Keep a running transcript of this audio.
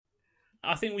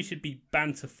I think we should be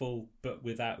banterful, but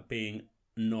without being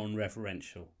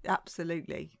non-reverential.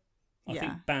 Absolutely. I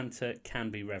think banter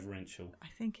can be reverential. I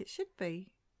think it should be.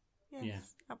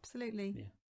 Yes, absolutely. Yeah.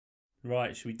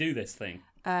 Right, should we do this thing?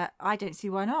 I don't see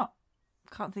why not.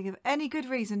 Can't think of any good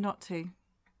reason not to.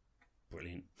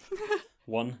 Brilliant.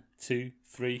 1, 2,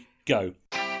 3, go.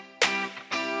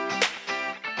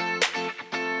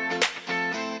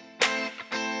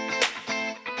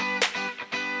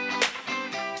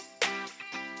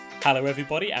 Hello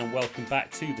everybody and welcome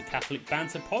back to the Catholic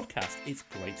Banter podcast. It's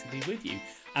great to be with you.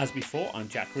 As before, I'm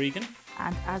Jack Regan.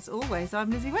 And as always,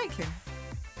 I'm Lizzie Wakeling.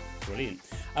 Brilliant.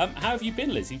 How have you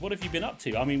been, Lizzie? What have you been up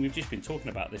to? I mean, we've just been talking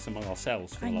about this among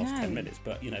ourselves for the last 10 minutes,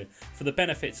 but, you know, for the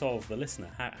benefits of the listener,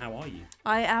 how are you?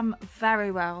 I am very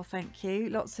well, thank you.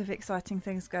 Lots of exciting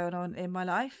things going on in my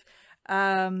life.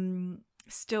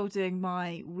 Still doing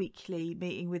my weekly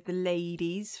meeting with the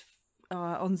ladies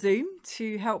on Zoom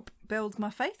to help build my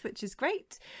faith, which is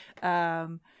great.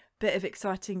 Bit of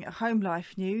exciting home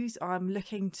life news. I'm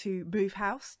looking to move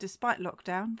house despite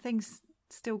lockdown. Things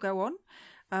still go on.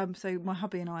 So my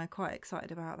hubby and I are quite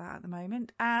excited about that at the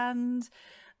moment. And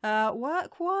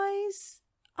work-wise,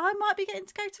 I might be getting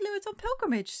to go to Lourdes on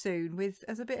pilgrimage soon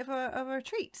as a bit of a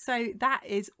treat. So that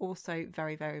is also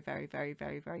very, very, very, very,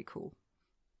 very, very cool.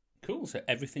 Cool. So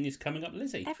everything is coming up,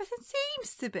 Lizzie. Everything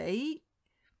seems to be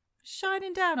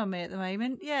shining down on me at the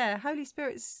moment. Yeah, Holy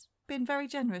Spirit's been very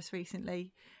generous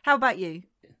recently. How about you?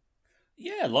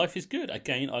 Yeah, life is good.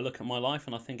 Again, I look at my life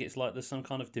and I think it's like there's some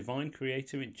kind of divine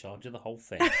creator in charge of the whole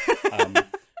thing.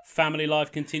 Family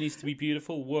life continues to be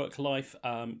beautiful. Work life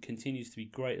continues to be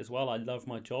great as well. I love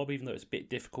my job, even though it's a bit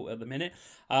difficult at the minute.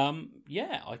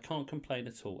 Yeah, I can't complain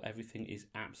at all. Everything is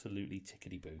absolutely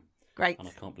tickety-boo. Great. And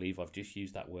I can't believe I've just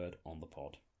used that word on the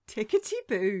pod.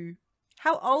 Tickety-boo.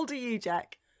 How old are you,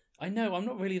 Jack? I know, I'm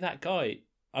not really that guy.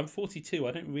 I'm 42.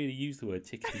 I don't really use the word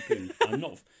tickety-boo.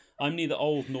 I'm neither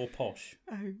old nor posh.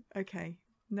 Oh, okay.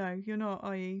 No, you're not,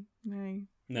 are you? No.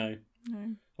 No.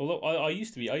 No. Although I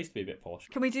used to be a bit posh.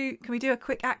 Can we do a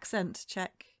quick accent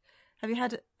check? Have you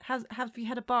had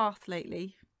a bath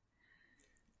lately?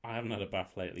 I haven't had a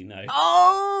bath lately, no.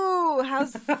 Oh,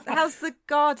 how's the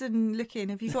garden looking?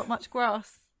 Have you got much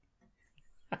grass?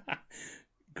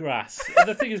 Grass.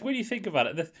 The thing is, when you think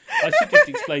about it, I should just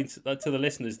explain to the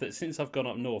listeners that since I've gone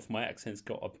up north, my accent's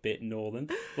got a bit northern.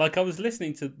 Like I was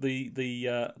listening to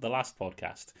the last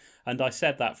podcast, and I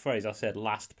said that phrase. I said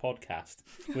last podcast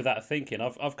without thinking.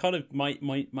 I've kind of my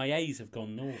A's have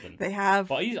gone northern. They have.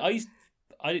 But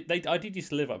I did used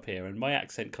to live up here, and my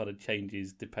accent kind of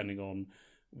changes depending on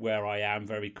where I am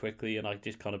very quickly, and I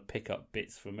just kind of pick up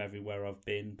bits from everywhere I've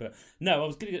been. But no, I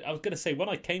was gonna say when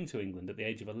I came to England at the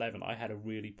age of 11, I had a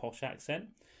really posh accent,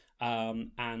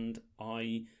 and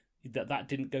that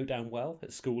didn't go down well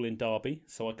at school in Derby.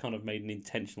 So I kind of made an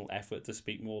intentional effort to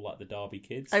speak more like the Derby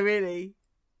kids. Oh, really?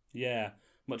 Yeah,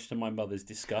 much to my mother's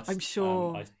disgust. I'm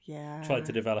sure. I tried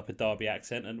to develop a Derby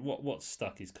accent, and what's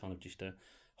stuck is kind of just a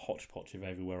hodgepodge of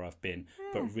everywhere I've been,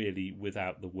 but really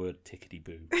without the word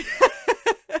tickety-boo.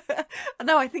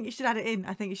 No, I think you should add it in.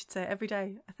 I think you should say it every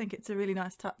day. I think it's a really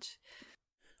nice touch.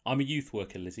 I'm a youth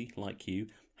worker, Lizzie, like you.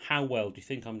 How well do you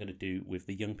think I'm going to do with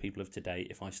the young people of today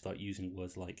if I start using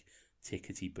words like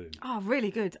tickety-boo? Oh, really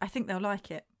good. I think they'll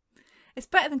like it. It's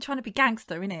better than trying to be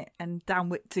gangster, innit? And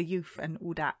downwit to youth and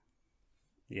all that.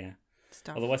 Yeah.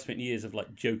 Stuff. Although I spent years of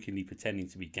like jokingly pretending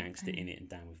to be gangster in it and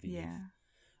down with the youth.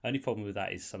 Only problem with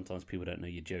that is sometimes people don't know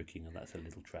you're joking, and that's a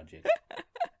little tragic.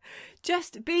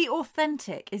 Just be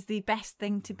authentic is the best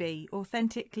thing to be.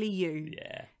 Authentically you.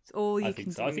 Yeah. It's all you can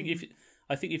do.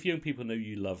 I think if young people know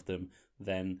you love them,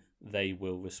 then they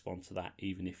will respond to that,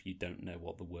 even if you don't know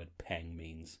what the word peng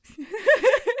means.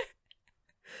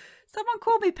 Someone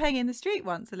called me peng in the street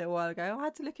once a little while ago. I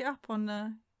had to look it up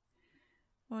on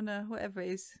whatever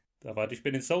it is. Have I just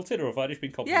been insulted or have I just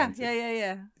been complimented?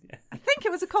 Yeah. I think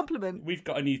it was a compliment. We've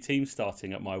got a new team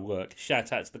starting at my work.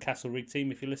 Shout out to the Castle Rig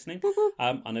team if you're listening.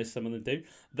 I know some of them do.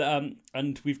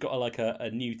 And we've got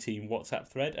a new team WhatsApp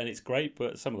thread, and it's great,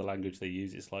 but some of the language they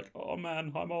use, it's like, oh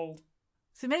man, I'm old.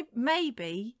 So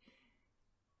maybe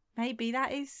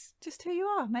that is just who you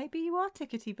are. Maybe you are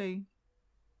tickety-boo.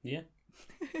 Yeah.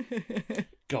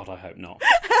 God, I hope not.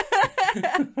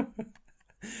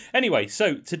 Anyway,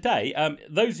 so today,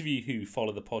 those of you who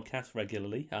follow the podcast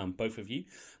regularly, both of you,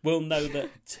 will know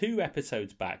that 2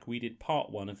 episodes back we did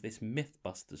part 1 of this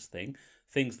Mythbusters thing,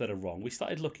 things that are wrong. We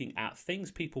started looking at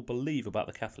things people believe about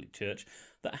the Catholic Church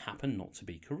that happen not to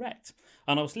be correct.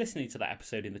 And I was listening to that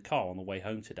episode in the car on the way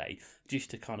home today, just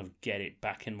to kind of get it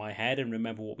back in my head and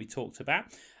remember what we talked about.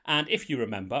 And if you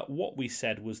remember, what we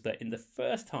said was that in the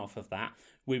first half of that,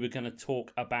 We were going to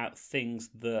talk about things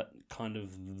that kind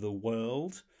of the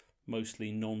world,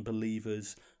 mostly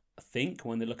non-believers, think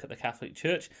when they look at the Catholic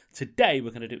Church. Today we're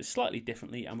going to do it slightly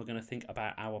differently, and we're going to think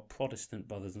about our Protestant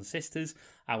brothers and sisters,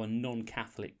 our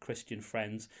non-Catholic Christian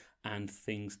friends, and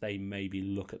things they maybe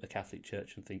look at the Catholic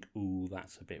Church and think, ooh,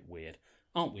 that's a bit weird.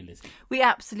 Aren't we, Lizzie? We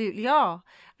absolutely are.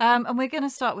 And we're going to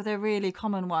start with a really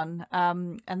common one,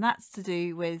 and that's to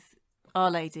do with Our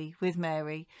Lady, with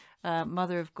Mary,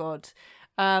 Mother of God,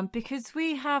 because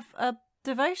we have a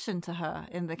devotion to her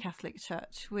in the Catholic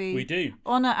Church. We do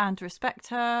honour and respect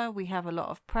her. We have a lot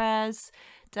of prayers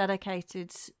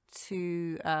dedicated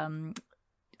to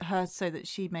her so that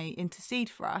she may intercede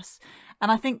for us.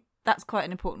 And I think that's quite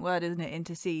an important word, isn't it?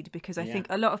 Intercede, because I think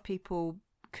a lot of people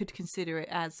could consider it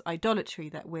as idolatry,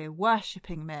 that we're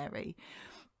worshipping Mary.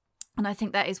 And I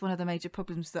think that is one of the major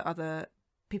problems that other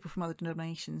people from other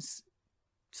denominations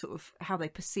sort of how they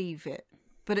perceive it.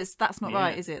 But that's not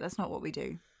right, is it? That's not what we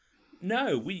do.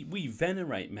 No, we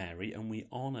venerate Mary and we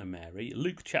honour Mary.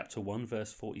 Luke chapter 1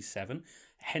 verse 47,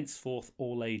 henceforth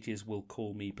all ages will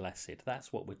call me blessed.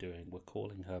 That's what we're doing. We're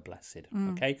calling her blessed.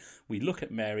 Okay? We look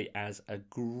at Mary as a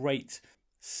great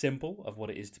symbol of what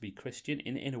it is to be Christian.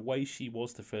 In a way, she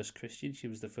was the first Christian. She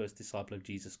was the first disciple of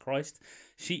Jesus Christ.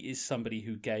 She is somebody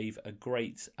who gave a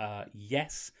great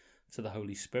yes to the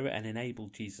Holy Spirit and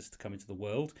enabled Jesus to come into the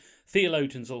world.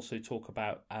 Theologians also talk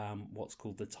about what's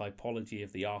called the typology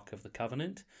of the Ark of the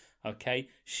Covenant. Okay,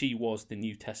 she was the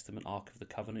New Testament Ark of the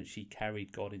Covenant. She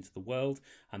carried God into the world,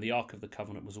 and the Ark of the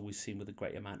Covenant was always seen with a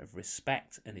great amount of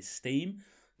respect and esteem.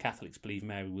 Catholics believe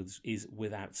Mary is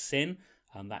without sin,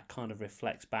 and that kind of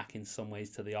reflects back in some ways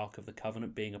to the Ark of the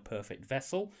Covenant being a perfect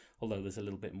vessel, although there's a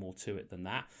little bit more to it than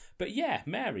that. But yeah,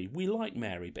 Mary, we like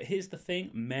Mary. But here's the thing,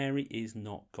 Mary is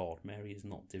not God. Mary is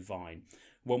not divine.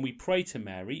 When we pray to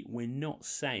Mary, we're not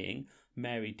saying,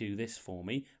 Mary, do this for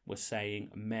me. We're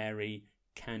saying, Mary,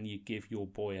 can you give your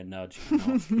boy a nudge and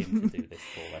ask him to do this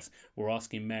for us? We're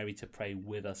asking Mary to pray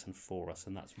with us and for us,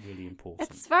 and that's really important.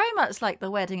 It's very much like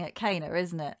the wedding at Cana,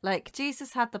 isn't it? Like,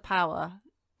 Jesus had the power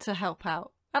to help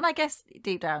out, and I guess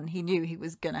deep down he knew he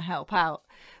was going to help out,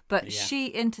 but she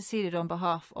interceded on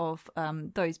behalf of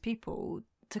those people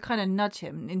to kind of nudge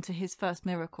him into his first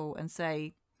miracle and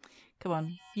say, come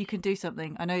on, you can do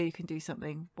something. I know you can do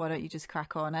something. Why don't you just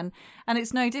crack on? And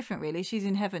it's no different, really. She's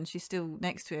in heaven. She's still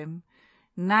next to him,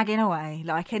 nagging away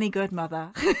like any good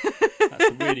mother. That's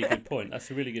a really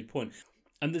good point.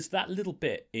 And there's that little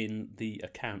bit in the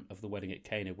account of the wedding at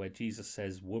Cana where Jesus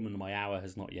says, woman, my hour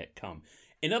has not yet come.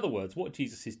 In other words, what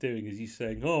Jesus is doing is he's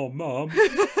saying, oh, Mum.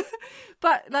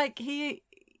 But, like, he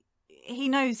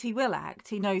knows he will act.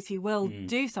 He knows he will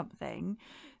do something.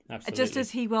 Absolutely. Just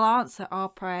as he will answer our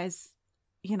prayers,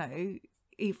 you know,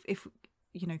 if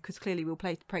you know, because clearly we'll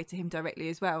pray to him directly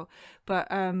as well. But,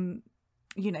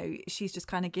 you know, she's just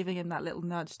kind of giving him that little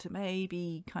nudge to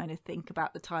maybe kind of think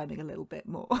about the timing a little bit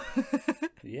more.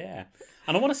 Yeah.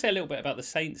 And I want to say a little bit about the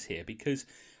saints here, because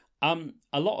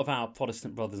a lot of our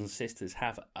Protestant brothers and sisters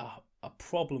have a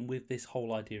problem with this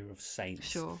whole idea of saints.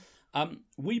 Sure.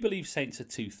 We believe saints are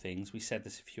two things. We said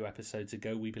this a few episodes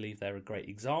ago. We believe they're a great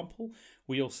example.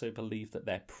 We also believe that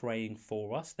they're praying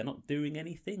for us. They're not doing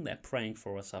anything. They're praying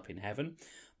for us up in heaven.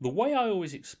 The way I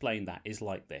always explain that is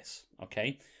like this,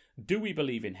 okay? Do we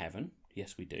believe in heaven?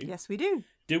 Yes, we do. Yes, we do.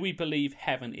 Do we believe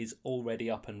heaven is already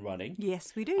up and running?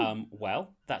 Yes, we do.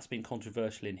 Well, that's been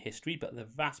controversial in history, but the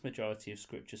vast majority of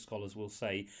scripture scholars will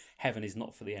say heaven is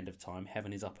not for the end of time.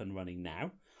 Heaven is up and running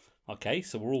now. Okay,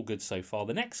 so we're all good so far.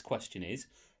 The next question is,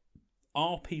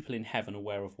 are people in heaven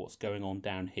aware of what's going on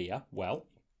down here? Well,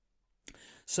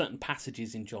 certain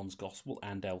passages in John's Gospel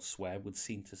and elsewhere would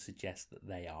seem to suggest that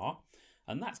they are.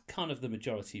 And that's kind of the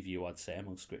majority view, I'd say,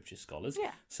 among scripture scholars.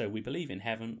 Yeah. So we believe in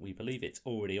heaven. We believe it's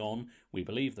already on. We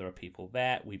believe there are people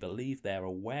there. We believe they're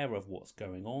aware of what's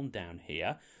going on down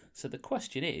here. So the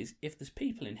question is, if there's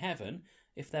people in heaven,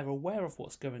 if they're aware of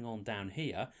what's going on down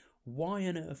here, why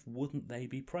on earth wouldn't they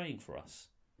be praying for us?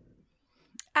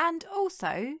 And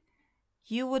also,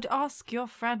 you would ask your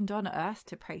friend on earth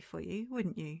to pray for you,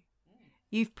 wouldn't you?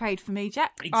 You've prayed for me,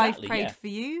 Jack. Exactly, I've prayed for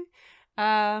you.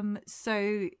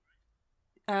 So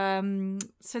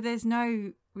there's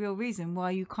no real reason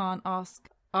why you can't ask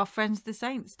our friends the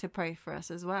saints to pray for us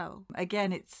as well.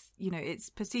 Again, it's, you know, it's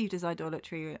perceived as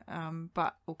idolatry,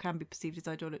 or can be perceived as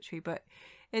idolatry, but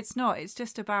it's not. It's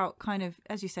just about kind of,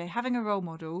 as you say, having a role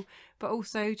model, but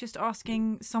also just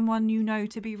asking someone you know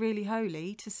to be really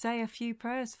holy to say a few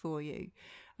prayers for you,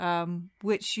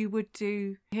 which you would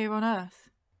do here on earth.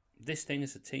 This thing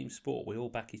is a team sport. We all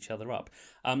back each other up.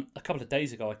 A couple of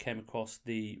days ago, I came across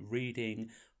the reading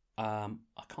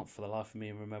I can't for the life of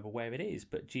me remember where it is,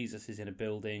 but Jesus is in a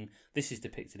building. This is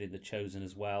depicted in The Chosen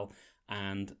as well,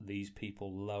 and these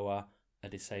people lower a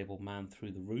disabled man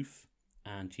through the roof,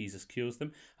 and Jesus cures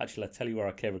them. Actually, I'll tell you where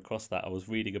I came across that. I was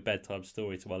reading a bedtime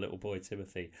story to my little boy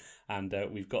Timothy, and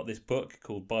we've got this book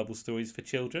called Bible Stories for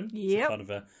Children. Yep. It's kind of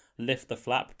a lift the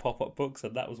flap pop-up books,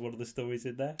 and that was one of the stories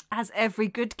in there. As every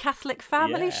good Catholic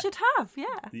family should have,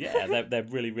 Yeah, they're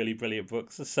really, really brilliant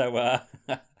books. So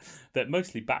they're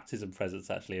mostly baptism presents,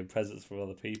 actually, and presents from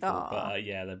other people. Aww. But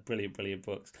they're brilliant, brilliant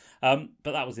books. But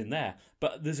that was in there.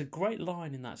 But there's a great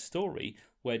line in that story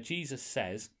where Jesus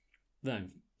says, no,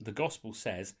 the gospel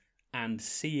says, and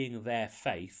seeing their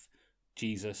faith,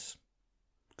 Jesus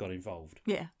got involved.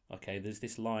 Yeah. Okay, there's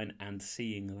this line, and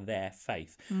seeing their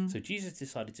faith. So Jesus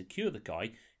decided to cure the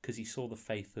guy because he saw the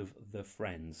faith of the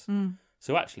friends.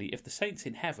 So actually, if the saints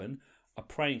in heaven are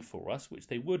praying for us, which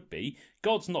they would be,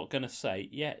 God's not going to say,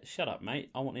 yeah, shut up, mate,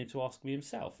 I want him to ask me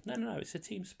himself. No, it's a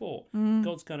team sport.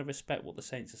 God's going to respect what the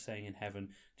saints are saying in heaven,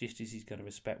 just as he's going to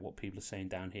respect what people are saying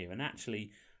down here. And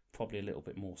actually, probably a little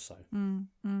bit more so.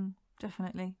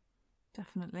 Definitely.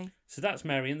 So that's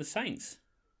Mary and the saints.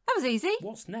 That was easy.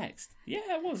 What's next? Yeah,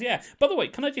 it was, yeah. By the way,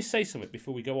 can I just say something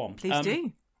before we go on? Please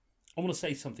do. I want to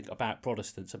say something about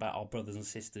Protestants, about our brothers and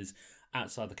sisters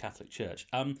outside the Catholic Church.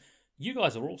 You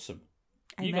guys are awesome.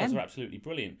 Amen. You guys are absolutely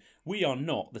brilliant. We are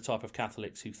not the type of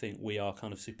Catholics who think we are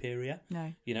kind of superior.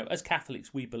 No. You know, as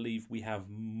Catholics, we believe we have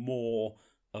more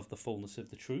of the fullness of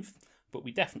the truth. But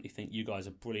we definitely think you guys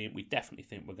are brilliant. We definitely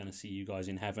think we're going to see you guys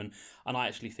in heaven. And I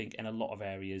actually think in a lot of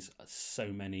areas,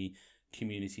 so many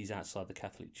communities outside the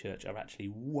Catholic Church are actually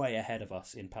way ahead of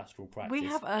us in pastoral practice. We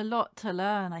have a lot to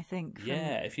learn, I think.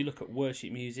 Yeah, if you look at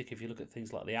worship music, if you look at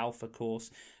things like the Alpha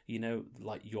course, you know,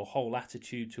 like your whole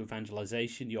attitude to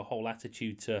evangelization, your whole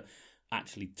attitude to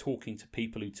actually talking to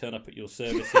people who turn up at your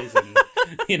services and,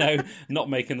 you know, not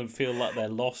making them feel like they're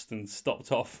lost and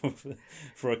stopped off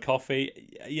for a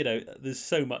coffee. You know, there's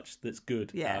so much that's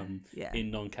good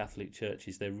in non-Catholic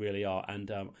churches. There really are.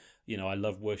 And, you know, I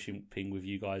love worshipping with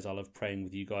you guys. I love praying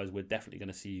with you guys. We're definitely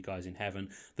going to see you guys in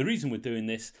heaven. The reason we're doing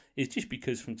this is just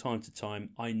because from time to time,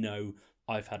 I know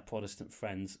I've had Protestant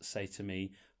friends say to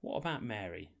me, what about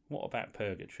Mary? What about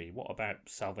purgatory? What about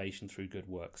salvation through good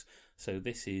works? So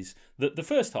this is the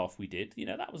first half we did. You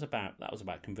know, that was about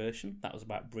conversion. That was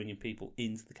about bringing people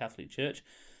into the Catholic Church.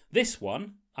 This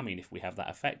one, I mean, if we have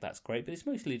that effect, that's great. But it's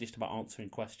mostly just about answering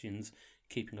questions,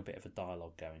 keeping a bit of a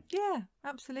dialogue going. Yeah,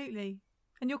 absolutely.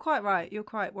 And you're quite right.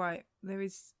 There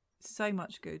is so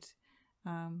much good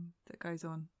that goes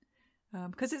on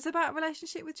because it's about a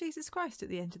relationship with Jesus Christ at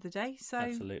the end of the day. So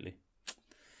absolutely.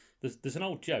 There's an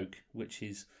old joke which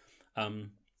is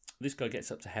this guy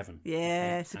gets up to heaven.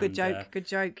 Yeah, it's a good joke. Good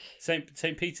joke.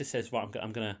 Saint Peter says, "Right,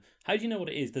 I'm gonna." How do you know what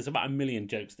it is? There's about 1 million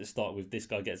jokes that start with "this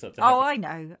guy gets up to heaven." Oh,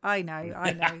 I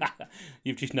know.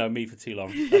 You've just known me for too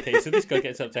long. Okay, so this guy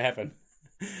gets up to heaven,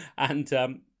 and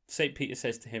Saint Peter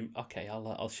says to him, "Okay,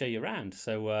 I'll show you around."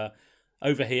 So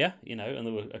over here, you know, and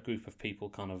there were a group of people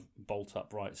kind of bolt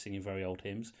upright singing very old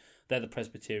hymns. They're the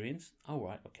Presbyterians. Oh,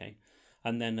 right, okay.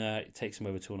 And then it takes him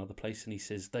over to another place and he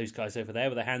says, those guys over there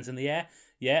with their hands in the air,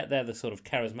 yeah, they're the sort of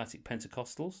charismatic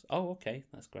Pentecostals. Oh, okay,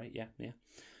 that's great, yeah.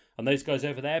 And those guys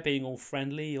over there being all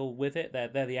friendly, all with it, they're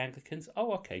the Anglicans.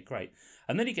 Oh, okay, great.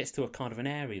 And then he gets to a kind of an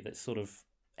area that's sort of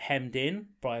hemmed in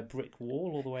by a brick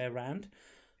wall all the way around.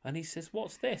 And he says,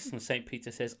 what's this? And St. Peter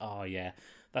says, oh, yeah,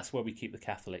 that's where we keep the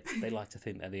Catholics. They like to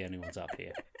think they're the only ones up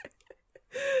here.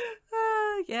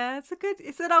 Yeah,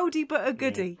 it's an oldie but a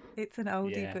goodie. Yeah. It's an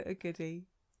oldie but a goodie.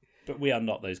 But we are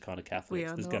not those kind of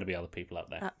Catholics. There's going to be other people up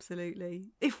there.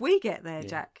 Absolutely. If we get there,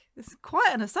 Jack, it's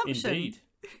quite an assumption.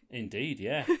 Indeed,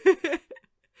 yeah.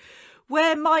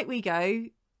 Where might we go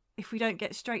if we don't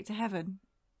get straight to heaven?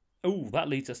 Oh, that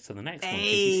leads us to the next one. Because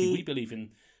you see,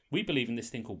 we believe in this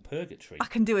thing called purgatory. I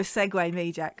can do a segue,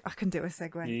 me, Jack. I can do a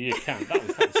segue. You can. That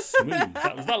was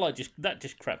smooth. that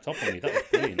just crept up on me. That was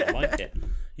brilliant. I like it.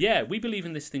 Yeah, we believe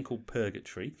in this thing called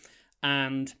purgatory,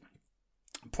 and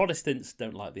Protestants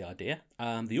don't like the idea.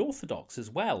 The Orthodox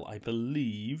as well, I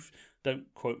believe.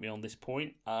 Don't quote me on this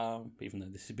point, even though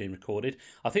this is being recorded.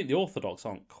 I think the Orthodox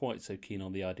aren't quite so keen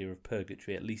on the idea of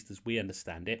purgatory, at least as we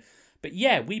understand it. But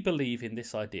yeah, we believe in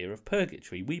this idea of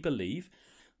purgatory. We believe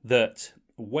that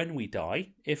when we die,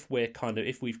 if we've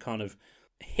kind of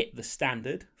hit the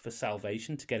standard for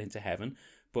salvation to get into heaven,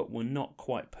 but we're not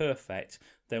quite perfect,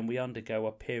 then we undergo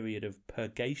a period of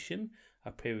purgation,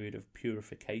 a period of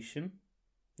purification.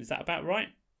 Is that about right?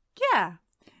 Yeah.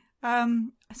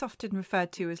 It's often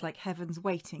referred to as like heaven's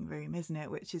waiting room, isn't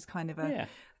it? Which is kind of a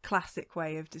classic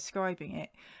way of describing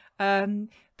it.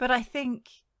 But I think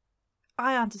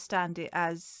I understand it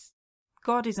as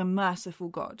God is a merciful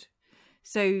God.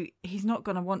 So he's not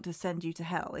going to want to send you to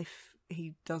hell if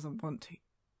he doesn't want to.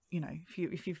 You know,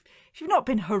 if you've not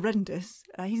been horrendous,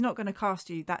 he's not going to cast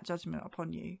you that judgment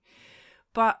upon you.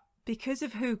 But because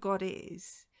of who God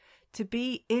is, to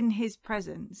be in his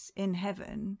presence in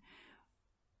heaven,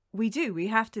 we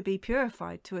have to be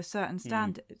purified to a certain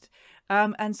standard.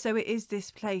 And so it is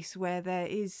this place where there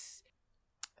is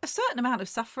a certain amount of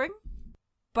suffering,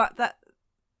 but that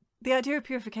the idea of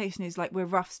purification is like we're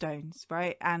rough stones,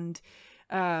 right? And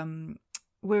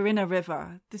we're in a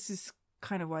river. This is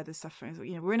kind of why the suffering is,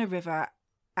 you know, we're in a river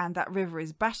and that river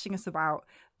is bashing us about,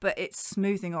 but it's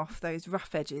smoothing off those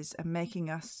rough edges and making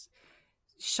us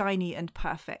shiny and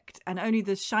perfect. And only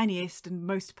the shiniest and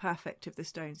most perfect of the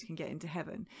stones can get into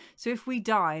heaven. So if we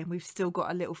die and we've still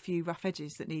got a little few rough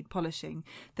edges that need polishing,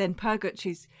 then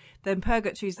purgatory's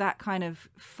that kind of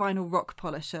final rock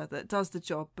polisher that does the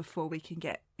job before we can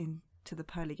get into the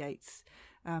pearly gates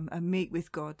and meet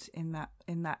with God in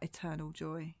that eternal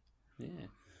joy. Yeah.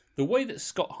 The way that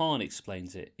Scott Hahn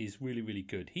explains it is really, really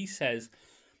good. He says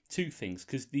two things,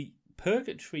 because the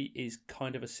purgatory is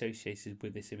kind of associated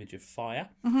with this image of fire.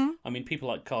 Mm-hmm. I mean, people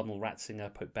like Cardinal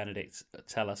Ratzinger, Pope Benedict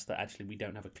tell us that actually we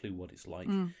don't have a clue what it's like.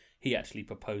 He actually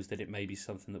proposed that it may be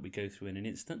something that we go through in an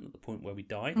instant at the point where we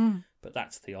die. But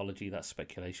that's theology, that's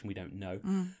speculation, we don't know.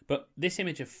 But this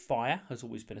image of fire has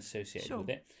always been associated with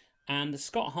it. And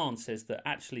Scott Hahn says that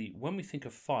actually when we think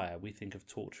of fire, we think of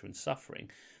torture and suffering.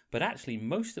 But actually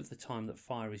most of the time that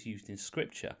fire is used in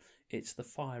Scripture, it's the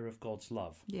fire of God's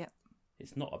love. Yeah.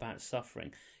 It's not about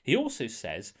suffering. He also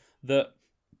says that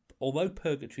although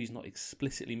purgatory is not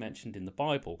explicitly mentioned in the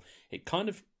Bible, it kind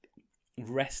of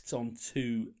rests on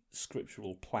two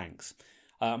scriptural planks.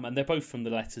 And they're both from the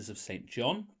letters of St.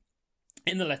 John.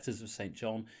 In the letters of St.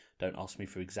 John, don't ask me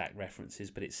for exact references,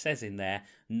 but it says in there,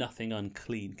 nothing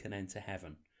unclean can enter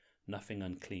heaven. Nothing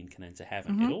unclean can enter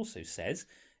heaven. It also says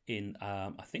in,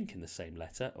 I think in the same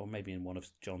letter, or maybe in one of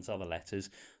John's other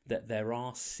letters, that there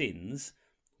are sins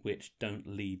which don't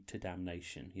lead to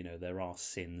damnation. You know, there are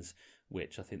sins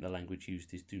which I think the language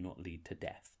used is do not lead to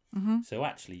death. So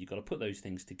actually, you've got to put those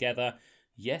things together.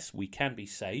 Yes, we can be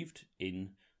saved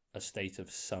in a state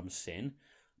of some sin,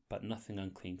 but nothing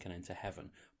unclean can enter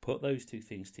heaven. Put those two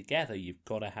things together, you've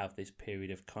got to have this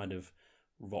period of kind of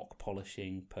rock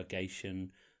polishing,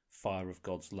 purgation, fire of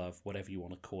God's love, whatever you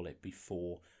want to call it,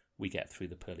 before we get through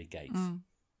the pearly gates.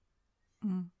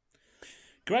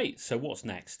 Great, so what's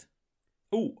next?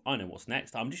 Oh, I know what's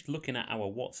next. I'm just looking at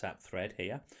our WhatsApp thread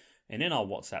here. And in our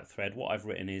WhatsApp thread, what I've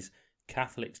written is,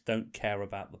 Catholics don't care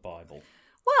about the Bible.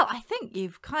 Well, I think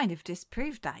you've kind of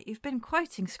disproved that. You've been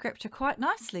quoting Scripture quite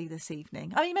nicely this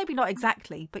evening. I mean, maybe not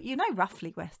exactly, but you know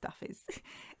roughly where stuff is.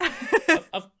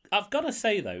 I've got to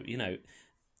say, though, you know,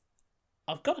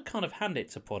 I've got to kind of hand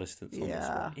it to Protestants on this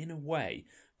one, in a way,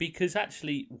 because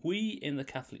actually we in the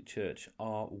Catholic Church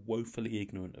are woefully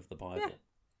ignorant of the Bible.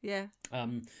 Yeah.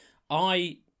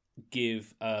 I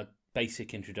give a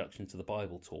basic introduction to the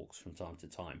Bible talks from time to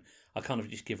time. I kind of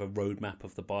just give a roadmap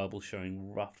of the Bible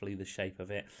showing roughly the shape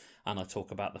of it, and I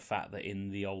talk about the fact that in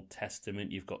the Old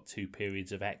Testament you've got two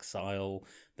periods of exile,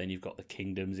 then you've got the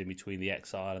kingdoms in between the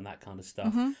exile and that kind of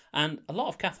stuff. And a lot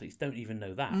of Catholics don't even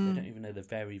know that. They don't even know the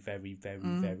very, very, very,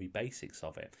 very basics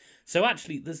of it. So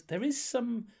actually there is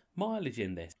some mileage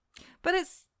in this. But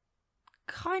it's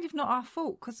kind of not our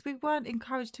fault, because we weren't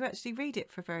encouraged to actually read it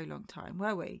for a very long time,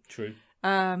 were we? True.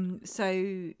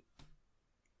 So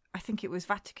I think it was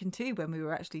Vatican II when we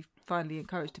were actually finally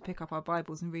encouraged to pick up our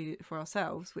Bibles and read it for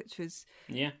ourselves, which was,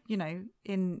 you know,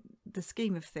 in the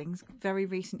scheme of things, very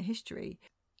recent history.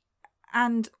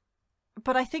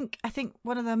 But I think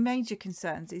one of the major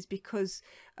concerns is because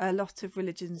a lot of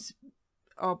religions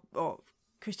or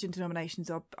Christian denominations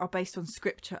are based on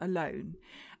Scripture alone.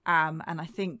 And I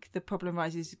think the problem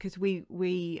rises because we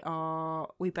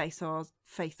base our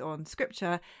faith on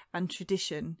Scripture and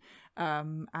tradition,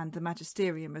 and the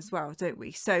magisterium as well, don't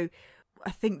we? So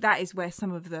I think that is where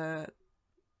some of the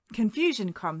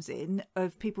confusion comes in,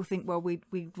 of people think, well,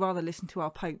 we'd rather listen to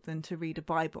our Pope than to read a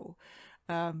Bible.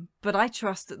 But I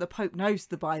trust that the Pope knows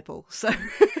the Bible, so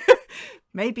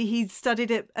maybe he's studied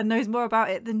it and knows more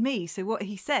about it than me. So what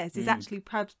he says is actually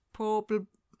perhaps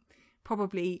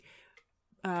probably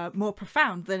more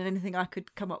profound than anything I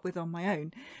could come up with on my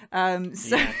own.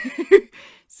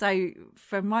 So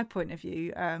from my point of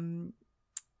view,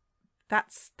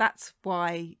 that's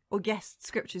why, yes,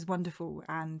 Scripture is wonderful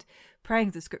and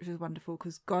praying the Scripture is wonderful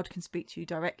because God can speak to you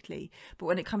directly. But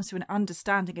when it comes to an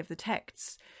understanding of the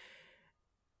texts,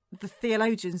 the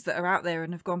theologians that are out there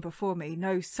and have gone before me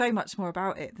know so much more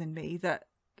about it than me that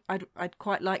I'd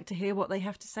quite like to hear what they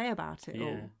have to say about it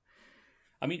all.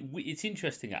 I mean, it's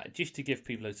interesting, just to give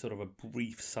people a sort of a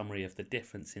brief summary of the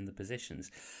difference in the positions.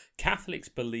 Catholics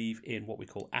believe in what we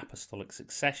call apostolic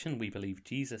succession. We believe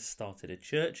Jesus started a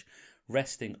church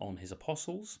resting on his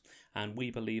apostles, and we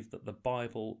believe that the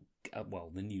Bible,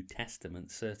 the New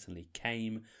Testament certainly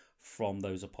came from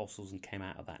those apostles and came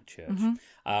out of that church.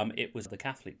 It was the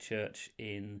Catholic Church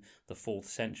in the 4th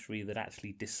century that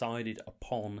actually decided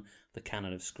upon the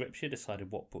canon of Scripture, decided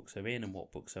what books are in and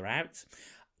what books are out.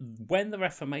 When the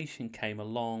Reformation came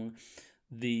along,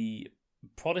 the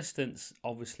Protestants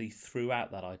obviously threw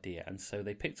out that idea, and so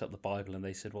they picked up the Bible and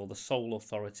they said, well, the sole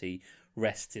authority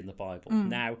rests in the Bible.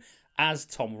 Now, as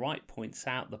Tom Wright points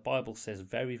out, the Bible says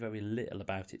very, very little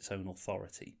about its own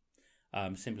authority.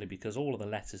 Simply because all of the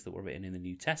letters that were written in the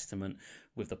New Testament,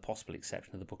 with the possible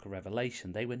exception of the book of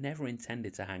Revelation, they were never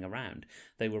intended to hang around.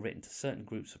 They were written to certain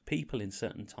groups of people in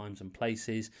certain times and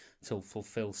places to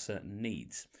fulfill certain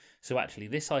needs. So actually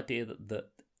this idea that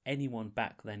anyone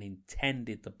back then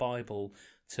intended the Bible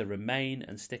to remain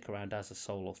and stick around as a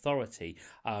sole authority,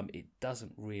 it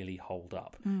doesn't really hold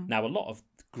up. Now, a lot of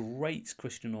great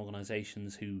Christian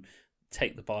organisations who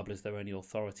take the Bible as their only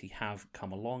authority have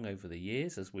come along over the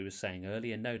years, as we were saying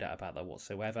earlier, no doubt about that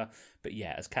whatsoever. But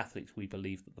yeah, as Catholics, we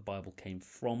believe that the Bible came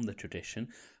from the tradition,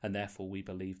 and therefore we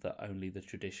believe that only the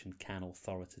tradition can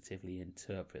authoritatively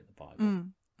interpret the Bible.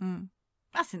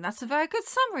 I think that's a very good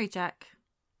summary, Jack.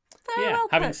 Very well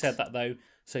put. Having said that though,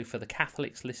 so for the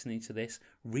Catholics listening to this,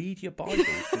 read your Bible.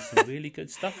 There's some really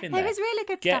good stuff in there. There is really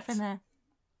good stuff in there.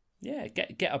 Yeah,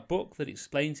 get a book that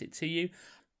explains it to you.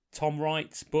 Tom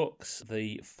Wright's books,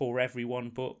 the For Everyone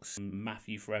books,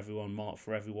 Matthew for Everyone, Mark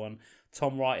for Everyone.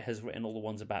 Tom Wright has written all the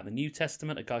ones about the New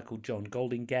Testament. A guy called John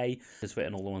Goldingay has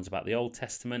written all the ones about the Old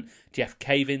Testament. Jeff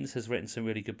Cavins has written some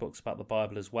really good books about the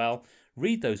Bible as well.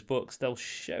 Read those books. They'll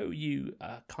show you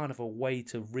kind of a way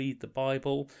to read the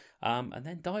Bible, and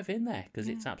then dive in there, because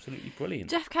it's absolutely brilliant.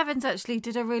 Jeff Cavins actually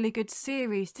did a really good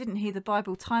series, didn't he? The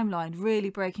Bible Timeline, really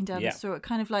breaking down the story.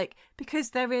 Kind of like,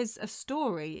 because there is a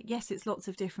story, yes, it's lots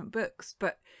of different books,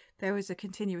 but there is a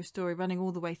continuous story running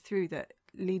all the way through that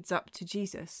leads up to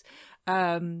Jesus.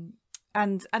 And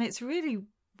it's really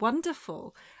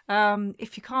wonderful.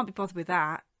 If you can't be bothered with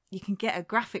that, you can get a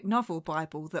graphic novel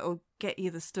Bible that will get you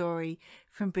the story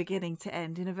from beginning to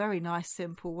end in a very nice,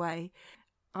 simple way.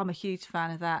 I'm a huge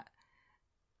fan of that.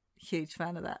 Huge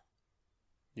fan of that.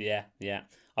 Yeah.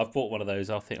 I've bought one of those.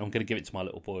 I think I'm going to give it to my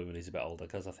little boy when he's a bit older,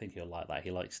 because I think he'll like that.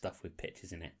 He likes stuff with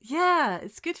pictures in it. Yeah,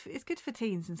 it's good for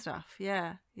teens and stuff.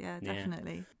 Yeah,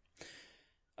 definitely.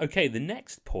 Yeah. Okay, the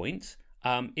next point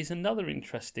is another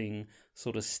interesting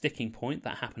sort of sticking point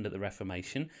that happened at the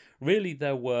Reformation. Really,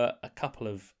 there were a couple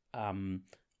of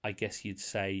I guess you'd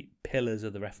say, pillars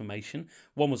of the Reformation.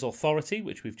 One was authority,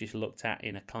 which we've just looked at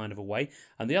in a kind of a way,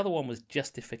 and the other one was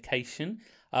justification.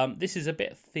 This is a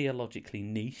bit theologically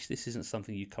niche. This isn't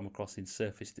something you come across in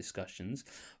surface discussions,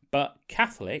 but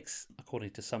Catholics,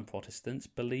 according to some Protestants,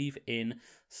 believe in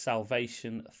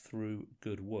salvation through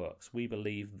good works. We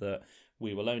believe that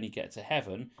we will only get to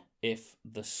heaven if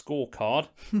the scorecard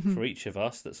for each of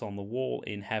us that's on the wall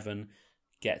in heaven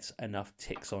gets enough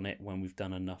ticks on it when we've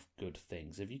done enough good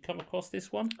things. Have you come across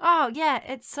this one? Oh yeah,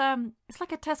 it's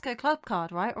like a Tesco Club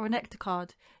card, right, or a Nectar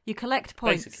card. You collect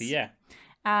points. Basically, yeah.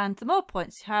 And the more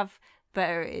points you have,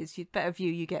 better it is. Better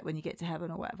view you get when you get to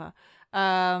heaven or whatever.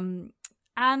 And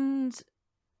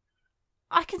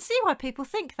I can see why people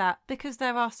think that, because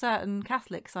there are certain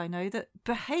Catholics I know that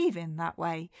behave in that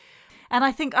way. And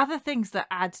I think other things that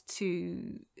add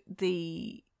to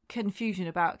the confusion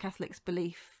about Catholics'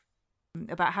 belief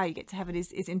about how you get to heaven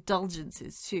is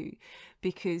indulgences too,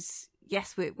 because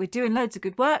yes, we're doing loads of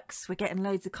good works, we're getting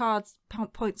loads of cards,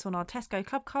 points on our Tesco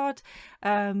Club card,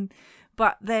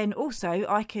 but then also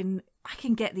I can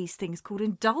get these things called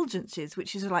indulgences,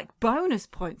 which is like bonus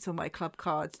points on my club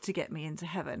card to get me into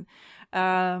heaven,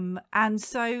 and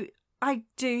so I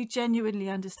do genuinely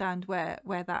understand where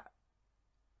that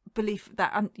belief,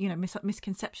 that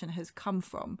misconception has come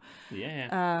from.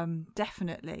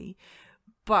 Definitely.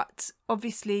 But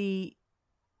obviously,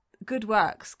 good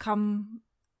works come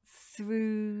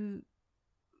through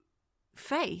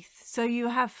faith. So you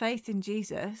have faith in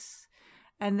Jesus,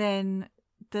 and then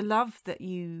the love that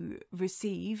you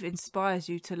receive inspires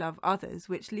you to love others,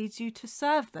 which leads you to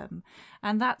serve them.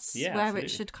 And that's where absolutely.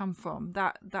 It should come from.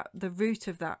 That the root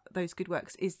of those good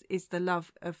works is the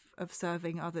love of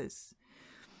serving others.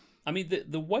 I mean,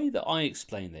 the way that I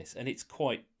explain this, and it's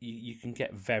quite, you can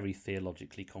get very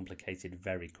theologically complicated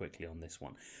very quickly on this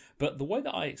one, but the way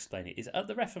that I explain it is, at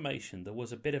the Reformation, there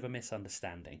was a bit of a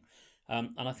misunderstanding.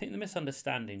 And I think the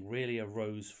misunderstanding really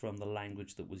arose from the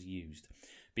language that was used,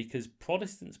 because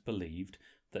Protestants believed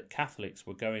that Catholics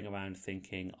were going around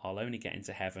thinking, I'll only get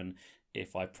into heaven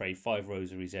if I pray 5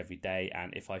 rosaries every day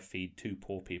and if I feed 2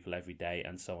 poor people every day,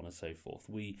 and so on and so forth.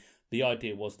 The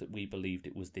idea was that we believed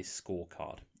it was this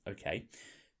scorecard. Okay.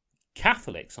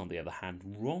 Catholics, on the other hand,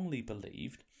 wrongly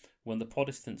believed, when the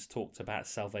Protestants talked about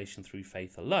salvation through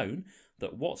faith alone,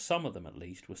 that what some of them at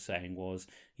least were saying was,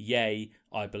 yay,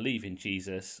 I believe in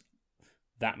Jesus,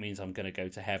 that means I'm going to go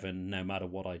to heaven no matter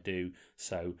what I do,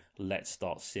 so let's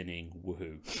start sinning,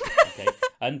 woohoo. Okay?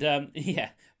 And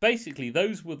basically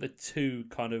those were the two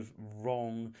kind of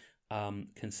wrong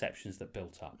conceptions that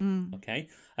built up. Okay,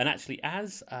 and actually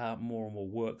as more and more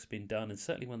work's been done, and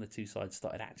certainly when the two sides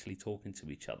started actually talking to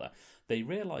each other, they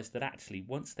realised that actually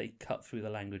once they cut through the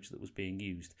language that was being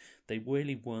used, they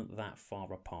really weren't that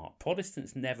far apart.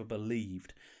 Protestants never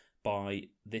believed by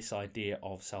this idea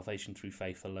of salvation through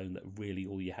faith alone, that really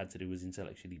all you had to do was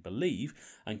intellectually believe,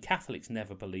 and Catholics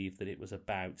never believed that it was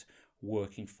about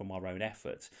working from our own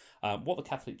efforts. What the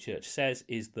Catholic Church says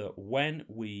is that when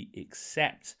we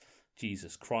accept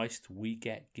Jesus Christ, we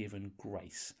get given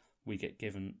grace. We get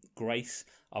given grace.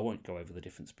 I won't go over the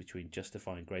difference between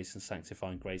justifying grace and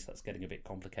sanctifying grace. That's getting a bit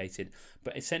complicated.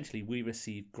 But essentially, we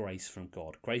receive grace from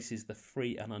God. Grace is the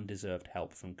free and undeserved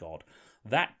help from God.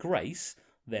 That grace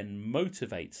then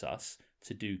motivates us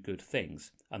to do good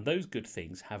things, and those good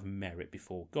things have merit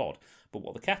before God. But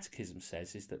what the Catechism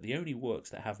says is that the only works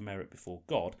that have merit before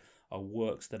God are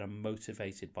works that are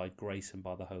motivated by grace and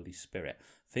by the Holy Spirit.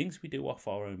 Things we do off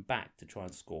our own back to try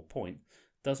and score point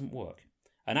doesn't work.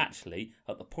 And actually,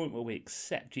 at the point where we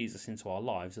accept Jesus into our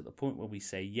lives, at the point where we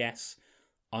say, yes,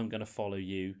 I'm going to follow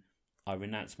you, I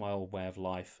renounce my old way of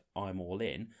life, I'm all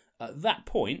in, at that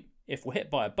point, if we're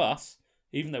hit by a bus,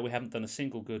 even though we haven't done a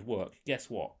single good work, guess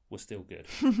what? We're still good.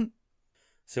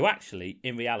 So actually,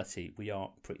 in reality, we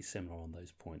are pretty similar on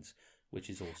those points, which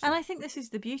is awesome. And I think this is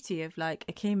the beauty of like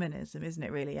ecumenism, isn't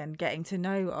it, really? And getting to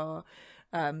know our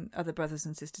other brothers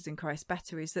and sisters in Christ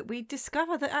better, is that we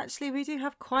discover that actually we do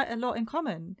have quite a lot in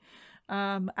common,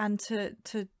 and to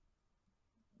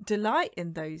delight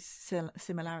in those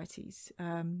similarities.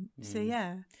 So,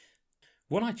 yeah.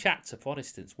 When I chat to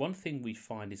Protestants, one thing we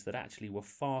find is that actually we're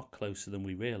far closer than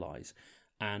we realise,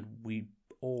 and we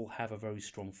all have a very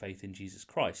strong faith in Jesus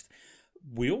Christ.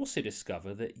 We also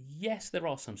discover that, yes, there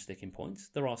are some sticking points,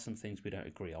 there are some things we don't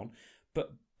agree on,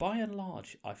 but by and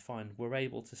large, I find we're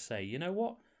able to say, you know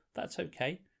what, that's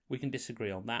okay, we can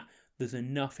disagree on that. There's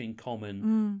enough in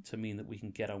common to mean that we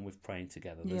can get on with praying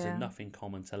together. There's enough in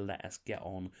common to let us get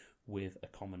on with a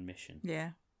common mission.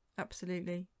 Yeah,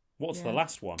 absolutely. What's the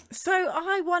last one? So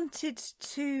I wanted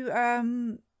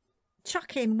to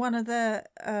chuck in one of the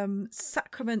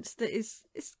sacraments that is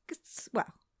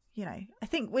well, you know, I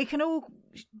think we can all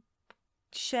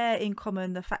share in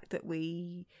common the fact that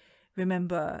we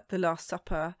remember the Last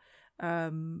Supper,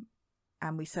 and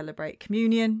we celebrate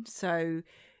communion. So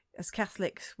as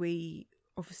Catholics, we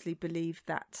obviously believe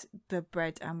that the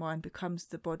bread and wine becomes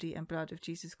the body and blood of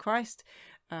Jesus Christ.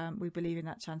 We believe in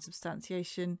that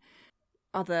transubstantiation.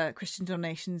 Other Christian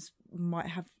denominations might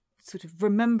have sort of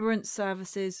remembrance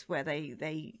services where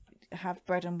they have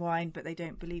bread and wine, but they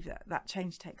don't believe that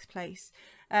change takes place.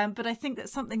 But I think that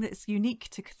something that's unique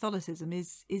to Catholicism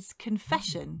is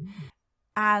confession.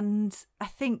 And I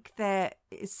think there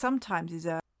is sometimes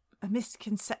a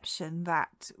misconception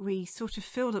that we sort of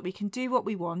feel that we can do what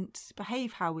we want,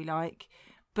 behave how we like,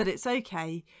 but it's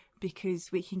okay because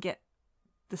we can get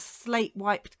the slate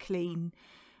wiped clean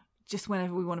just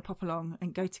whenever we want to pop along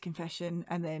and go to confession,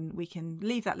 and then we can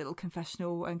leave that little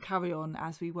confessional and carry on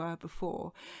as we were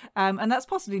before. And that's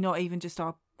possibly not even just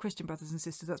our Christian brothers and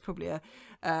sisters. That's probably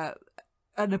an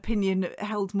opinion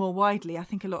held more widely. I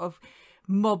think a lot of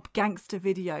mob gangster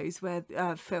videos where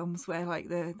films where like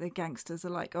the gangsters are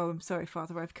like, oh, I'm sorry,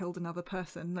 Father, I've killed another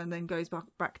person, and then goes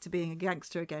back to being a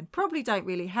gangster again, probably don't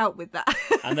really help with that.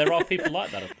 And there are people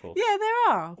like that, of course. Yeah,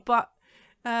 there are. But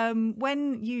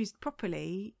when used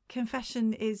properly,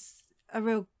 confession is a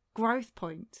real growth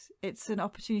point. It's an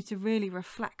opportunity to really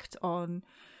reflect on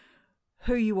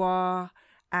who you are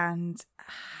and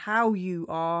how you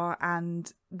are,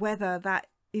 and whether that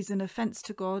is an offence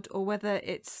to God or whether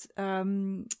it's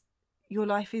your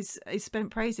life is spent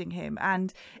praising him,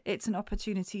 and it's an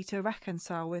opportunity to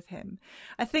reconcile with him.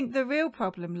 I think the real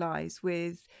problem lies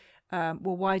with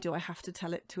well, why do I have to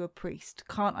tell it to a priest?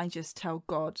 Can't I just tell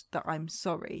God that I'm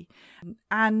sorry?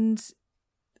 And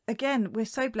again, we're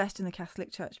so blessed in the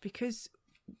Catholic Church because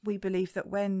we believe that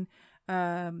when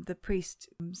the priest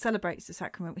celebrates the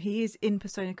sacrament, he is in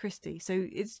persona Christi. So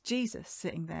it's Jesus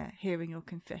sitting there hearing your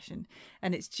confession,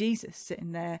 and it's Jesus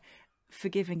sitting there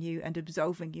forgiving you and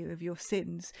absolving you of your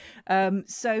sins.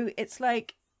 So it's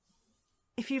like,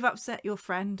 if you've upset your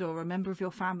friend or a member of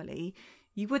your family,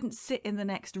 you wouldn't sit in the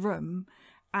next room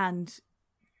and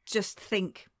just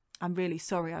think, I'm really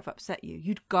sorry I've upset you.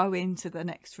 You'd go into the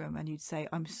next room and you'd say,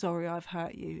 I'm sorry I've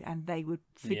hurt you, and they would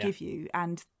forgive you,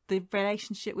 and the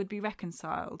relationship would be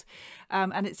reconciled.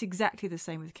 And it's exactly the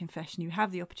same with confession. You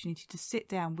have the opportunity to sit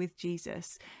down with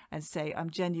Jesus and say, I'm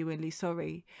genuinely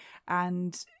sorry,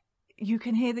 and you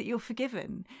can hear that you're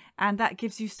forgiven, and that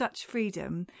gives you such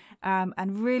freedom,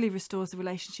 and really restores the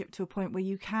relationship to a point where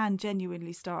you can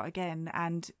genuinely start again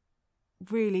and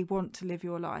really want to live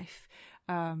your life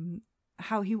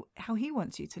how he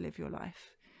wants you to live your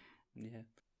life.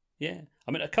 Yeah.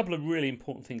 I mean, a couple of really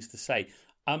important things to say.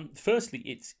 Firstly,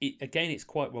 it's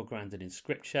quite well grounded in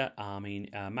Scripture. I mean,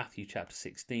 Matthew chapter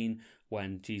 16,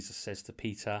 when Jesus says to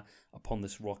Peter, upon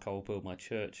this rock I will build my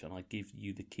church, and I give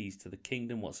you the keys to the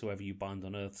kingdom. Whatsoever you bind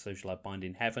on earth, so shall I bind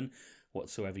in heaven.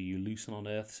 Whatsoever you loosen on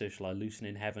earth, so shall I loosen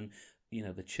in heaven. You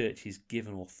know, the church is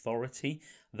given authority.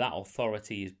 That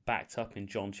authority is backed up in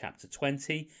John chapter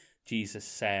 20. Jesus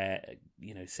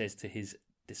says to his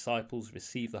disciples,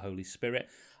 receive the Holy Spirit.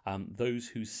 Those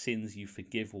whose sins you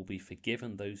forgive will be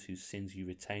forgiven. Those whose sins you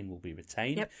retain will be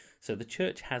retained. Yep. So the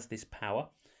church has this power.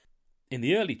 In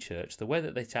the early church, the way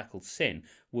that they tackled sin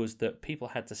was that people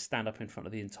had to stand up in front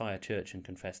of the entire church and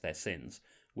confess their sins,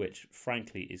 which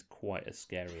frankly is quite a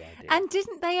scary idea. And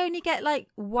didn't they only get like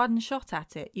one shot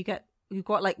at it? You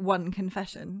got like one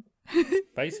confession.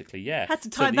 Basically, yeah. Had to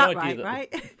time that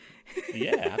right?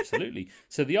 Yeah, absolutely.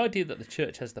 So the idea that the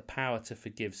church has the power to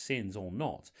forgive sins or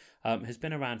not has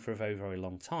been around for a very, very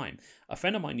long time. A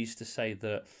friend of mine used to say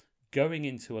that going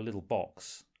into a little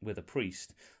box with a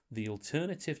priest, the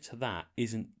alternative to that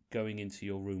isn't going into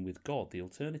your room with God. The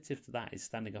alternative to that is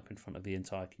standing up in front of the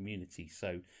entire community.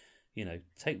 So,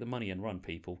 take the money and run,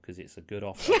 people, because it's a good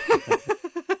offer.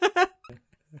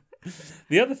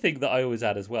 The other thing that I always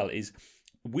add as well is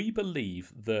we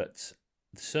believe that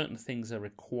certain things are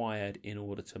required in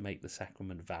order to make the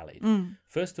sacrament valid.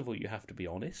 First of all, you have to be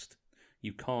honest.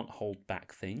 You can't hold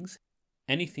back things.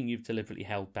 Anything you've deliberately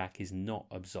held back is not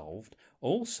absolved.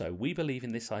 Also, we believe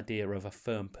in this idea of a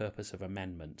firm purpose of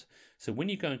amendment. So when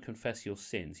you go and confess your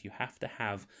sins, you have to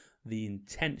have the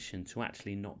intention to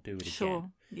actually not do it again.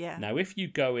 Sure, yeah. Now, if you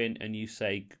go in and you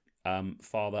say,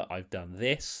 Father, I've done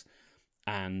this,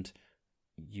 and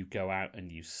you go out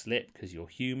and you slip because you're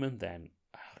human, then,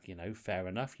 fair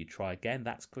enough, you try again.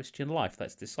 That's Christian life.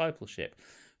 That's discipleship.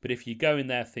 But if you go in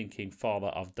there thinking,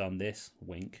 Father, I've done this,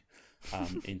 wink,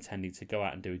 intending to go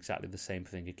out and do exactly the same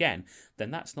thing again,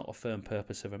 then that's not a firm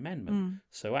purpose of amendment.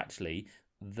 So actually,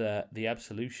 the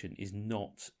absolution is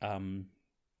not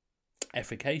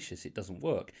efficacious. It doesn't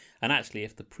work. And actually,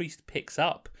 if the priest picks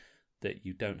up that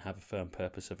you don't have a firm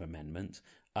purpose of amendment,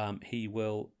 he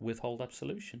will withhold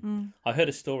absolution. I heard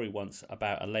a story once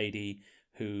about a lady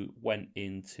who went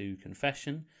into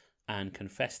confession and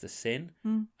confessed a sin,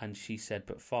 and she said,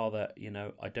 but Father,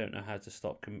 I don't know how to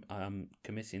stop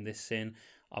committing this sin.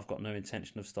 I've got no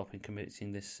intention of stopping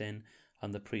committing this sin.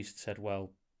 And the priest said,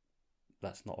 well,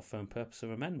 that's not a firm purpose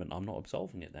of amendment. I'm not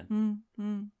absolving it then,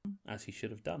 as he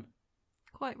should have done.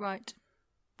 Quite right.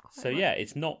 Yeah,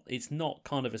 it's not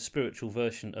kind of a spiritual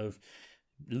version of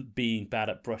being bad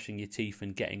at brushing your teeth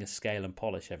and getting a scale and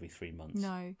polish every 3 months.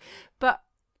 No, but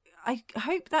I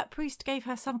hope that priest gave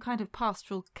her some kind of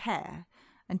pastoral care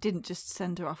and didn't just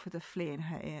send her off with a flea in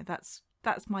her ear. That's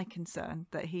my concern,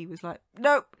 that he was like,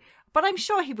 nope. But I'm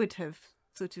sure he would have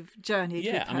sort of journeyed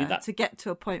with her to get to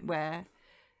a point where...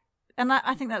 And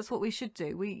I think that's what we should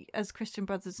do. We, as Christian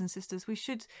brothers and sisters, we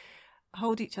should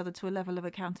hold each other to a level of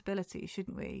accountability,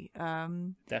 shouldn't we?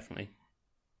 Definitely.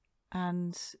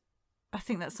 And I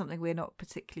think that's something we're not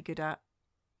particularly good at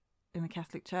in the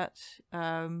Catholic Church.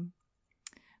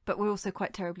 But we're also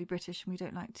quite terribly British, and we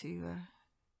don't like to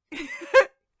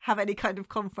have any kind of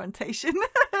confrontation.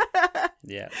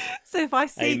 Yeah. So if I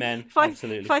see, Amen.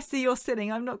 Absolutely. If I see you're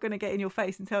sinning, I'm not going to get in your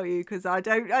face and tell you, because I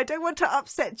don't want to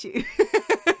upset you.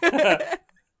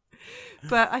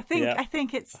 But I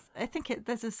think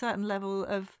there's a certain level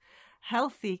of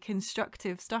healthy,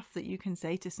 constructive stuff that you can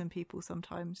say to some people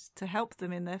sometimes to help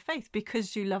them in their faith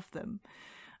because you love them.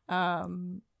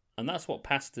 And that's what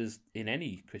pastors in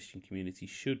any Christian community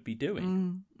should be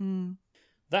doing.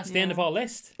 That's the end of our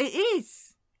list. It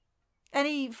is.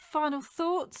 Any final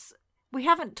thoughts? We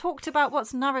haven't talked about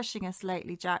what's nourishing us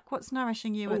lately, Jack. What's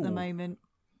nourishing you at the moment?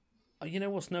 You know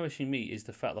what's nourishing me is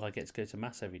the fact that I get to go to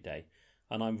Mass every day.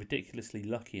 and I'm ridiculously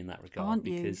lucky in that regard. Aren't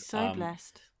you? Because, So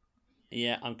blessed.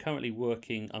 Yeah, I'm currently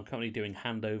doing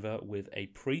handover with a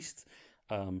priest.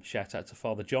 Shout out to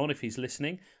Father John if he's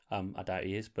listening. I doubt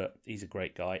he is, but he's a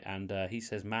great guy. And he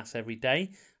says Mass every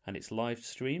day, and it's live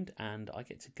streamed, and I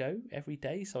get to go every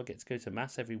day. So I get to go to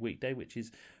Mass every weekday, which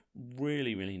is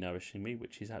really, really nourishing me,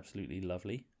 which is absolutely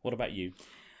lovely. What about you?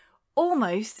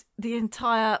 Almost the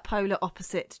entire polar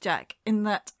opposite, Jack, in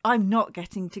that I'm not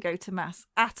getting to go to Mass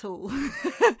at all.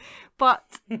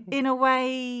 But in a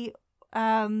way,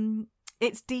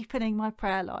 it's deepening my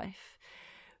prayer life,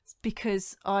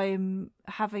 because I'm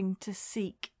having to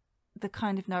seek the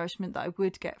kind of nourishment that I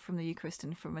would get from the Eucharist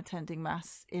and from attending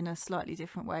Mass in a slightly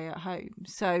different way at home.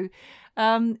 So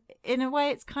in a way,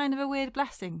 it's kind of a weird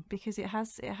blessing, because it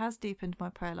has deepened my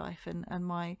prayer life and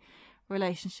my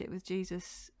relationship with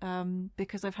Jesus,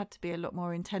 because I've had to be a lot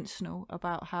more intentional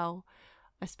about how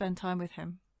I spend time with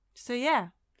him. So yeah.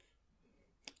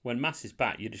 When Mass is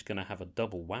back, you're just going to have a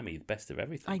double whammy, the best of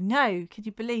everything. I know. Can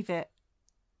you believe it?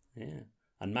 Yeah.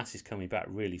 And Mass is coming back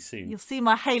really soon. You'll see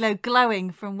my halo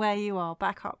glowing from where you are,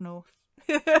 back up north.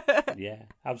 Yeah,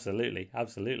 absolutely.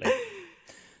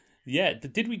 Yeah,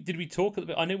 did we talk at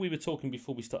the... I know we were talking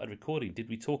before we started recording. Did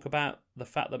we talk about the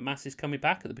fact that Mass is coming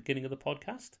back at the beginning of the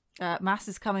podcast? Mass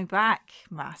is coming back.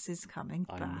 Mass is coming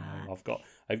I back. know.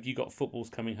 Have you got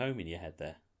footballs coming home in your head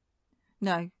there?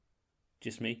 No.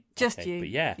 Just me? Just okay. you. But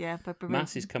yeah, but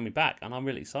Mass is coming back, and I'm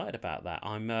really excited about that.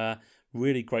 I'm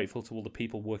really grateful to all the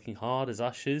people working hard as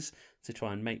ushers to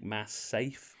try and make Mass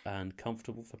safe and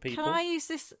comfortable for people. Can I use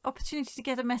this opportunity to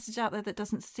get a message out there that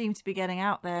doesn't seem to be getting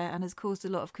out there and has caused a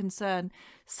lot of concern?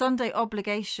 Sunday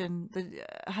obligation that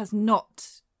has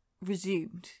not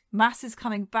resumed. Mass is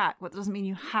coming back, but that doesn't mean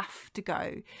you have to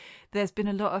go. There's been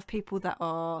a lot of people that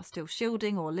are still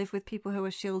shielding or live with people who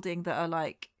are shielding that are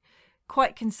like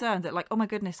quite concerned that, like, oh my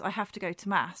goodness, I have to go to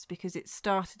Mass because it's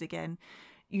started again.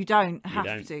 You don't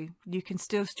have to. You can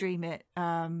still stream it,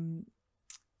 and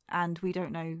we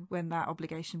don't know when that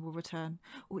obligation will return,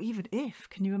 or even if.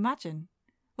 Can you imagine?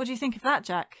 What do you think of that,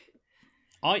 Jack?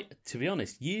 To be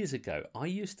honest, years ago, I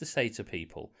used to say to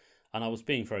people, and I was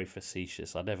being very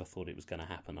facetious, I never thought it was going to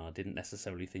happen, and I didn't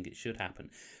necessarily think it should happen.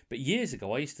 But years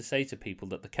ago, I used to say to people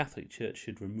that the Catholic Church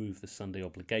should remove the Sunday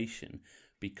obligation,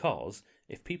 because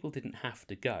if people didn't have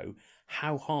to go,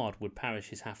 how hard would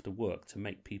parishes have to work to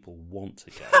make people want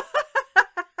to go?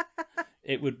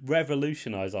 It would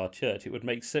revolutionise our church. It would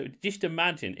make so... Just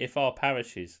imagine if our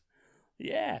parishes...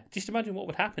 Yeah, just imagine what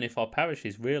would happen if our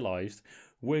parishes realised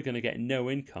we're going to get no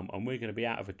income and we're going to be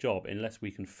out of a job unless we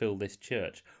can fill this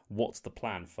church. What's the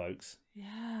plan, folks?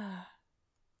 Yeah.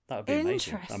 That would be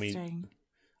amazing. Interesting. I mean,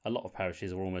 a lot of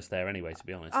parishes are almost there anyway, to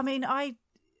be honest. I mean, I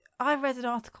read an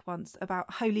article once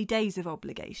about holy days of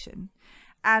obligation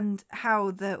and how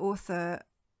the author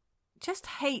just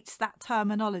hates that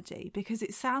terminology because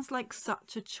it sounds like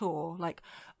such a chore. Like,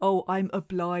 oh, I'm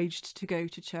obliged to go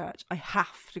to church. I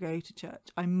have to go to church.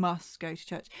 I must go to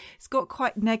church. It's got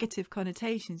quite negative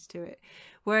connotations to it.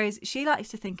 Whereas she likes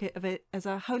to think of it as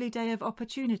a holy day of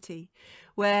opportunity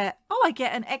where, oh, I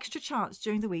get an extra chance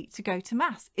during the week to go to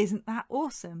Mass. Isn't that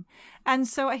awesome? And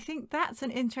so I think that's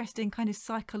an interesting kind of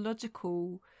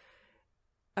psychological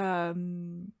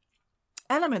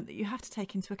element that you have to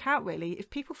take into account, really. If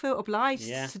people feel obliged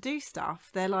to do stuff,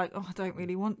 they're like, oh, I don't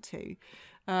really want to.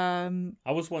 I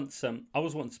was once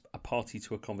a party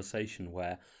to a conversation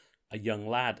where a young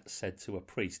lad said to a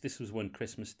priest, this was when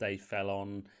Christmas Day fell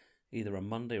on either a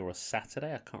Monday or a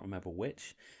Saturday, I can't remember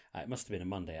which. It must have been a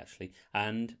Monday, actually.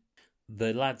 And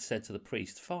the lad said to the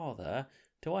priest, Father,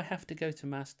 do I have to go to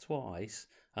Mass twice?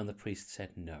 And the priest said,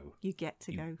 no. You get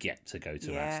to go. You get to go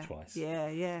to Mass twice.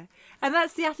 Yeah. And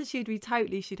that's the attitude we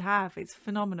totally should have. It's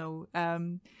phenomenal.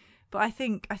 But I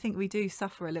think we do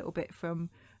suffer a little bit from,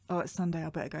 oh, it's Sunday, I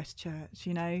better go to church,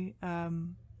 you know.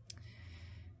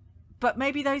 But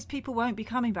maybe those people won't be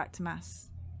coming back to Mass.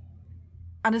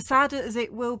 And as sad as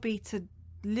it will be to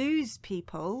lose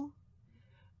people,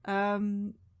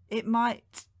 it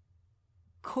might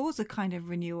cause a kind of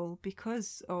renewal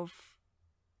because of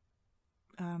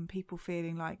people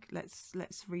feeling like let's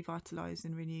revitalise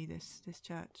and renew this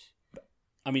church.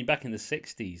 I mean, back in the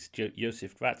 60s,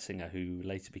 Joseph Ratzinger, who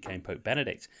later became Pope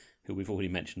Benedict, who we've already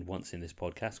mentioned once in this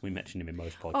podcast, we mentioned him in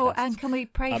most podcasts. Oh, and can we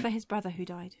pray for his brother who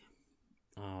died?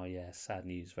 Oh, yeah, sad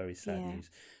news, very sad news.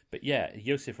 But yeah,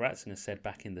 Joseph Ratzinger said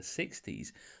back in the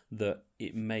 60s that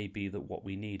it may be that what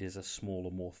we need is a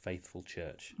smaller, more faithful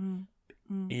church.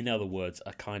 In other words,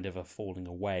 a kind of a falling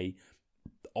away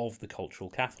of the cultural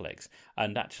Catholics.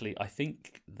 And actually, I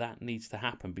think that needs to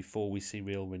happen before we see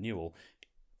real renewal.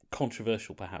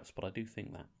 Controversial, perhaps, but I do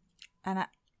think that. And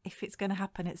if it's going to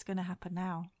happen, it's going to happen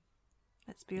now.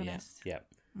 Let's be honest. Yeah.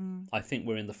 I think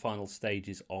we're in the final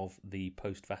stages of the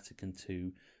post-Vatican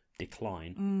II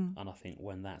decline, and I think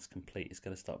when that's complete, it's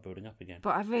going to start building up again.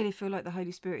 But I really feel like the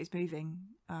Holy Spirit is moving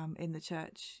in the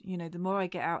church. You know, the more I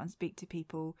get out and speak to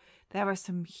people, there are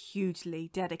some hugely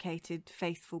dedicated,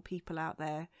 faithful people out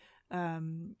there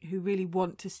who really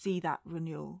want to see that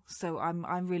renewal. So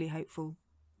I'm really hopeful.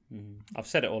 I've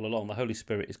said it all along. The Holy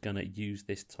Spirit is going to use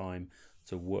this time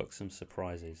to work some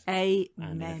surprises. Amen.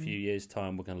 And in a few years'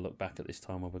 time, we're going to look back at this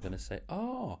time and we're going to say,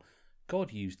 "Oh,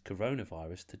 God used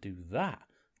coronavirus to do that.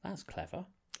 That's clever."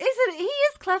 Isn't he?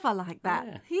 Is clever like that.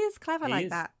 Yeah. He is clever like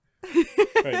that.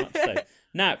 Very much so.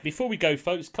 Now, before we go,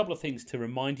 folks, a couple of things to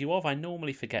remind you of. I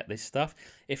normally forget this stuff.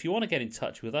 If you want to get in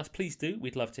touch with us, please do.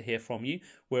 We'd love to hear from you.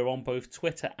 We're on both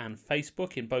Twitter and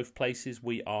Facebook. In both places,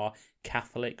 we are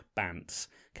Catholic Bants.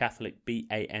 Catholic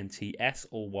B-A-N-T-S,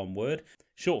 all one word.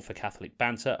 Short for Catholic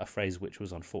Banter, a phrase which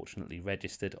was unfortunately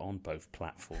registered on both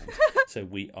platforms. So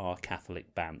we are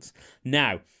Catholic Bants.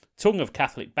 Now, talking of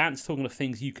Catholic Bants, talking of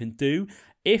things you can do,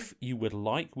 if you would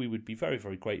like, we would be very,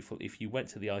 very grateful if you went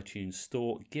to the iTunes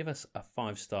store, give us a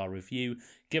 5-star review,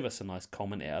 give us a nice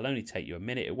comment. It'll only take you a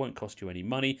minute, it won't cost you any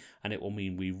money, and it will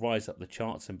mean we rise up the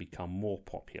charts and become more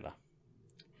popular.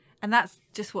 And that's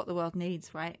just what the world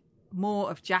needs, right?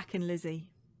 More of Jack and Lizzie.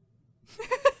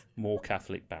 More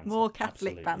Catholic banter. More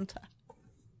Catholic Absolutely. banter.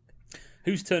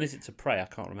 Whose turn is it to pray? I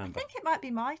can't remember. I think it might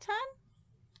be my turn.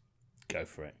 Go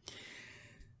for it.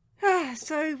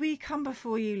 So we come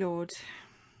before you, Lord,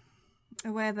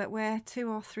 aware that where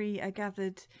 2 or 3 are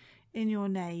gathered in your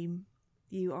name,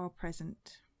 you are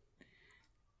present.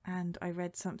 And I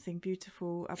read something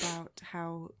beautiful about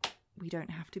how we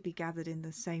don't have to be gathered in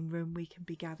the same room. We can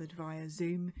be gathered via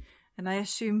Zoom, and I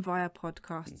assume via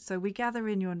podcast. So we gather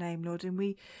in your name, Lord, and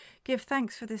we give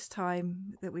thanks for this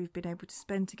time that we've been able to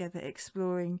spend together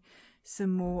exploring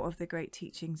some more of the great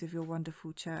teachings of your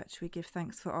wonderful church. We give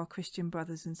thanks for our Christian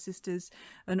brothers and sisters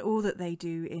and all that they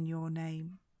do in your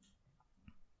name.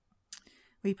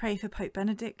 We pray for Pope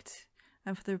Benedict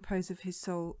and for the repose of his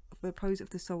soul, repose of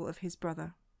the soul of his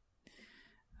brother.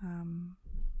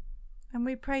 And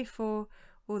we pray for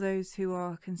all those who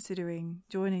are considering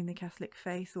joining the Catholic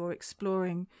faith or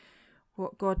exploring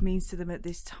what God means to them at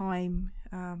this time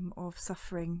of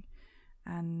suffering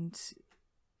and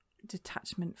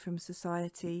detachment from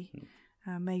society.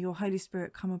 May your Holy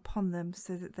Spirit come upon them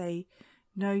so that they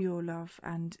know your love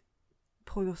and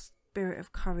pour your spirit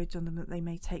of courage on them, that they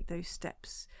may take those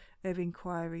steps of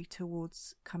inquiry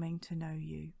towards coming to know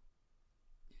you.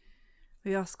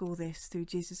 We ask all this through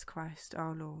Jesus Christ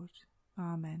our Lord.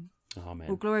 Amen. Amen.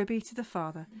 All glory be to the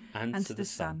Father, and to the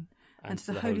Son, and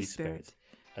to the Holy Spirit,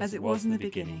 as it was in the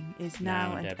beginning, is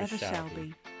now, and ever shall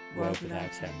be, world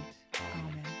without end.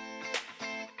 Amen.